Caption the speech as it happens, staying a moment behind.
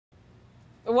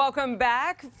Welcome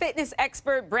back. Fitness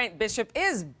expert Brent Bishop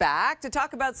is back to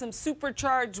talk about some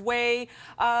supercharged way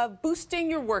of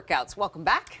boosting your workouts. Welcome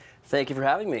back. Thank you for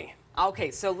having me. Okay,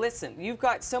 so listen, you've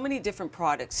got so many different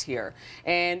products here,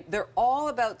 and they're all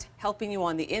about helping you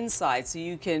on the inside so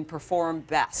you can perform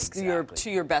best,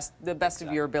 the best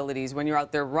of your abilities when you're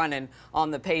out there running on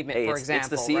the pavement, for example, it's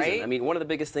the season. right? I mean, one of the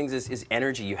biggest things is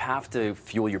energy. You have to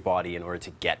fuel your body in order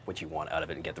to get what you want out of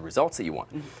it and get the results that you want.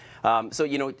 So,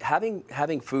 you know,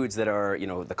 having foods that are, you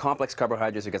know, the complex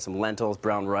carbohydrates, we've got some lentils,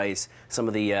 brown rice, some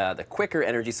of the quicker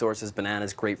energy sources,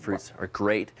 bananas, grapefruits are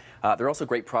great. There are also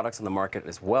great products on the market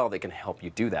as well that can help you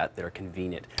do that, that are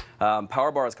convenient.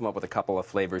 Power Bar has come up with a couple of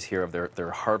flavors here of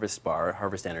their Harvest Bar,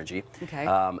 Harvest Energy.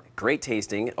 Okay. Great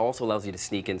tasting. It also allows you to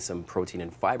sneak in some protein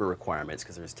and fiber requirements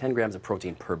because there's 10 grams of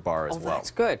protein per bar as well. That's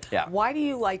good. Yeah. Why do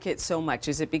you like it so much?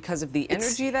 Is it because of the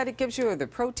energy that it gives you, or the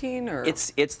protein, or?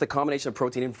 It's the combination of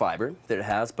protein and fiber that it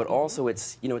has, but also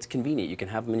it's, you know, it's convenient. You can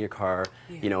have them in your car.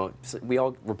 You know, so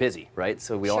we're busy, right?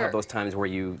 So we all have those times where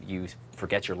you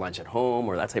forget your lunch at home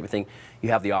or that type of thing. You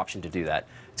have the option to do that.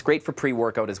 It's great for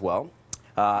pre-workout as well.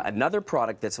 Another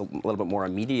product that's a little bit more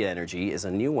immediate energy is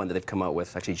a new one that they've come out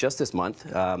with actually just this month.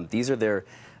 These are their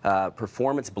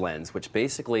performance blends, which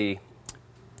basically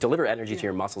deliver energy to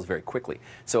your muscles very quickly.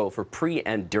 So for pre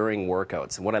and during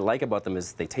workouts. And what I like about them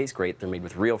is they taste great. They're made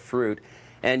with real fruit.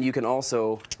 And you can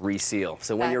also reseal.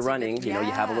 So when you're running, you know, you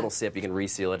have a little sip, you can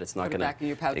reseal it. It's not going to... back in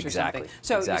your pouch or something.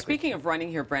 So speaking of running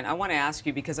here, Brent, I want to ask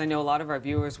you, because I know a lot of our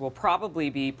viewers will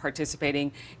probably be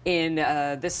participating in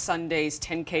this Sunday's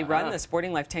 10K run, the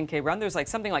Sporting Life 10K run. There's like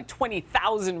something like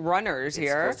 20,000 runners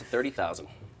here. It's close to 30,000.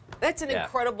 That's an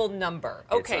incredible number.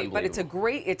 Okay, but it's a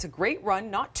great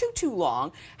run, not too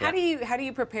long. How do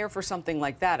you prepare for something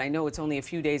like that? I know it's only a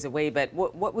few days away, but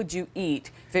what would you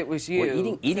eat if it was you?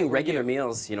 Well, eating regular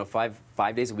meals, you know, five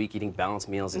days a week, eating balanced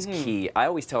meals is key. I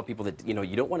always tell people that, you know,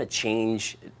 you don't want to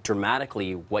change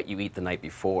dramatically what you eat the night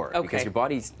before, because your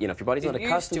body's, you know, if your body's not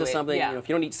accustomed to something, you know, if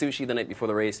you don't eat sushi the night before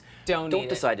the race, don't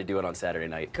decide to do it on Saturday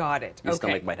night. Got it. Your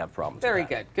stomach might have problems. Very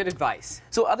good. Good advice.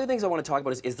 So other things I want to talk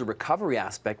about is the recovery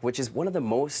aspect, which is one of the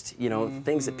most, you know,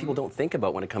 things that people don't think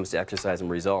about when it comes to exercise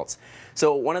and results.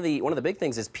 So one of the big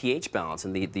things is pH balance,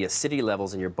 and the acidity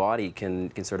levels in your body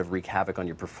can sort of wreak havoc on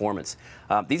your performance.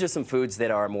 These are some foods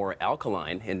that are more alkaline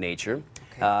in nature.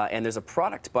 And there's a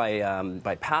product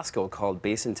by Pasco called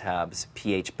Basin Tab's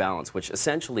pH Balance, which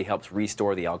essentially helps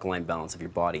restore the alkaline balance of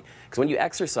your body. Because when you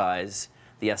exercise,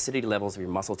 the acidity levels of your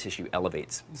muscle tissue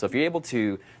elevates. So if you're able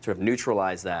to sort of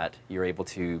neutralize that, you're able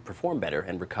to perform better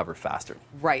and recover faster.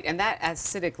 Right, and that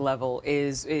acidic level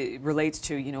relates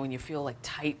to, you know, when you feel like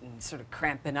tight and sort of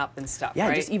cramping up and stuff, yeah,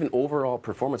 right? just even overall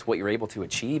performance, what you're able to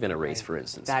achieve in a race, for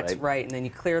instance. That's right, and then you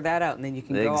clear that out, and then you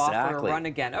can go off for a run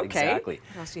again. Okay. Exactly.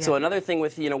 So another thing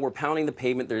with, you know, we're pounding the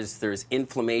pavement, there's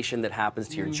inflammation that happens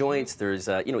to your joints, there's,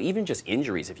 you know, even just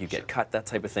injuries if you get cut, that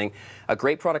type of thing. A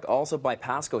great product also by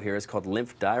Pasco here is called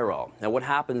Diarol. Now, what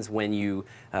happens when you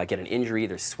get an injury?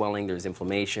 There's swelling, there's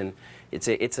inflammation. It's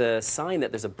a sign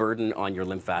that there's a burden on your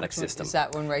lymphatic system. Is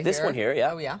that one right here? This one here,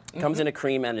 yeah. Oh, yeah. Comes in a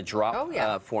cream and a drop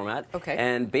format. Okay.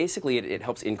 And basically, it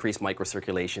helps increase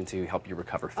microcirculation to help you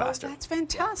recover faster. Oh, that's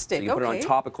fantastic. So you can put it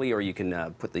on topically, or you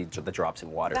can put the drops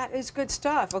in water. That is good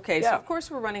stuff. Okay, so of course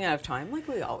we're running out of time, like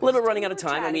we always. A little bit running out of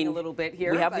time. I mean, a little bit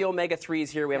here. We have the omega-3s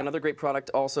here. We have another great product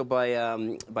also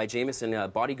by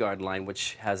Jameson Bodyguard line,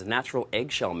 which has a natural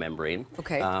eggshell membrane,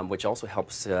 which also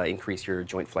helps increase your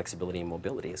joint flexibility and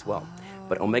mobility as well.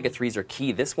 But omega-3s are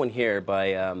key. This one here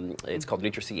it's called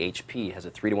NutriC HP, has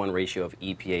a 3-to-1 ratio of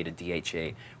EPA to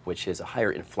DHA, which is a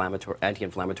higher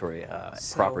anti-inflammatory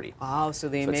property. Oh, so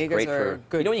the omegas great are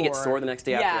good. You know when you get sore the next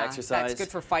day after exercise? That's good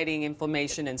for fighting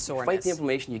inflammation and soreness. Fight the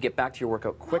inflammation, you get back to your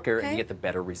workout quicker, and you get the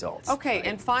better results. Okay,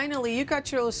 and finally, you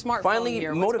got your smartphone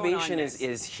here. What's motivation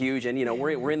is huge, and you know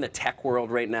we're in the tech world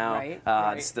right now.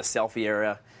 It's the selfie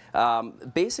era.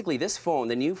 Basically, this phone,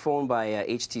 the new phone by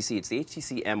HTC, it's the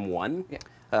HTC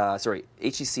M1. Sorry,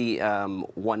 HTC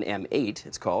One M8,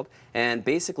 it's called. And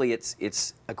basically,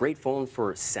 it's a great phone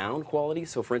for sound quality.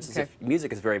 So, for instance, if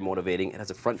music is very motivating, it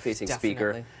has a front-facing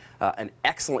speaker. An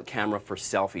excellent camera for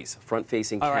selfies,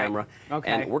 front-facing camera.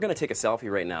 And we're going to take a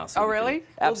selfie right now. So really?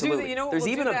 Absolutely. We'll there's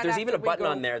even a button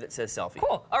on there that says selfie.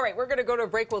 Cool. All right, we're going to go to a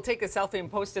break. We'll take a selfie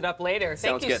and post it up later.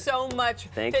 Thank you so much,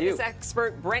 fitness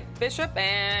expert Brent Bishop,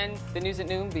 and the News at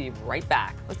Noon. Be right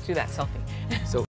back. Let's do that selfie.